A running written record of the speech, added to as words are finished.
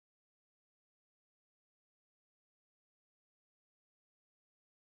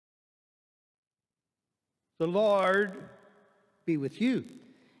The Lord be with you.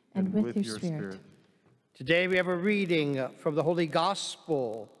 And with your spirit. Today we have a reading from the Holy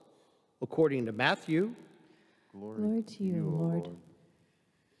Gospel according to Matthew. Glory to you, Lord.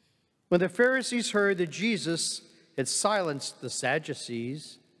 When the Pharisees heard that Jesus had silenced the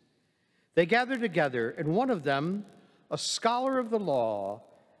Sadducees, they gathered together, and one of them, a scholar of the law,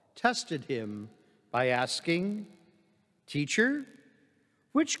 tested him by asking, "Teacher,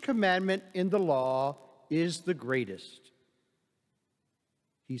 which commandment in the law is the greatest?"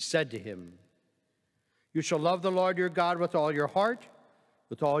 He said to him, "You shall love the Lord your God with all your heart,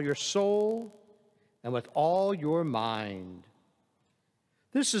 with all your soul, and with all your mind.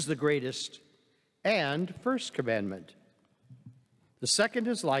 This is the greatest and first commandment. The second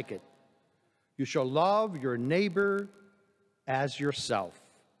is like it. You shall love your neighbor as yourself.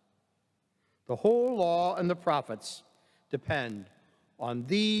 The whole law and the prophets depend on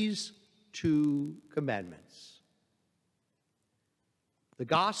these two commandments." The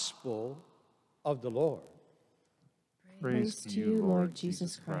Gospel of the Lord. Praise to you, Lord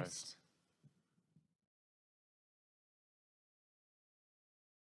Jesus Christ.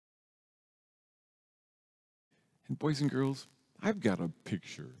 And boys and girls, I've got a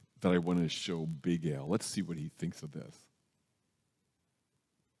picture that I want to show Big Al. Let's see what he thinks of this.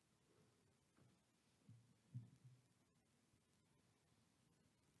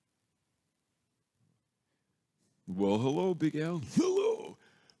 Well, hello, Big Al. Hello,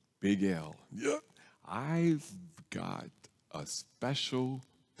 Big Al. Yep, I've got a special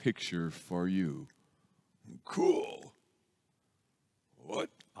picture for you. Cool. What?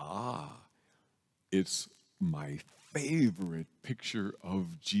 It's my favorite picture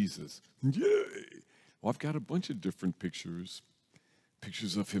of Jesus. Yay! Well, I've got a bunch of different pictures.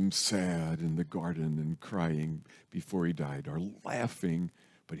 Pictures of him sad in the garden and crying before he died, or laughing.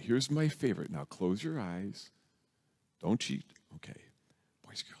 But here's my favorite. Now close your eyes. Don't cheat. Okay.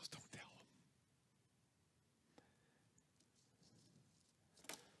 Boys and girls, don't tell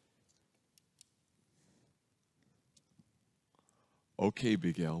them. Okay,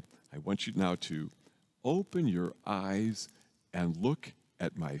 Big Al, I want you now to open your eyes and look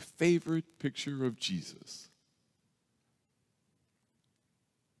at my favorite picture of Jesus.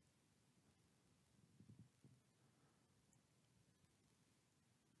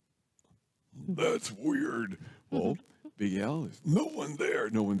 That's weird. Well, Big Al, there's no one there.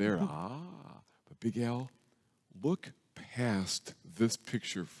 No one there. But Big Al, look past this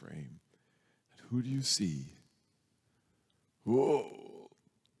picture frame. And who do you see? Whoa,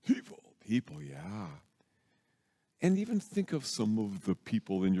 people, yeah. And even think of some of the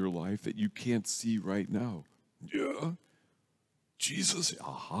people in your life that you can't see right now. Yeah, Jesus,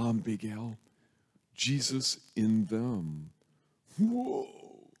 Big Al, Jesus in them. Whoa.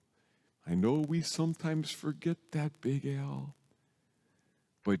 I know we sometimes forget that, Big Al,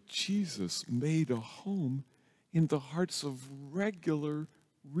 but Jesus made a home in the hearts of regular,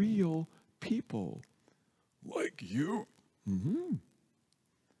 real people like you.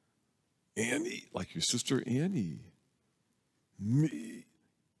 Annie, like your sister Annie. Me.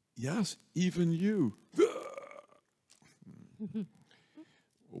 Yes, even you. Well,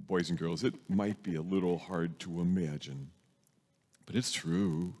 boys and girls, it might be a little hard to imagine, but it's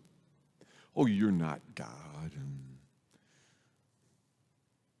true. Oh, you're not God, and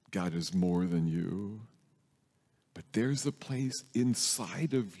God is more than you. But there's a place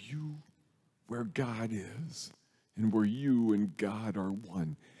inside of you where God is, and where you and God are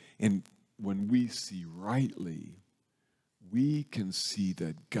one. And when we see rightly, we can see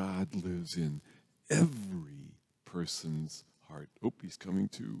that God lives in every person's heart. Oh, he's coming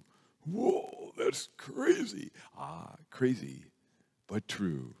to. Whoa, that's crazy. Crazy, but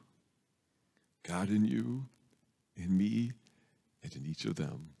true. God in you, in me, and in each of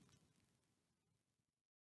them.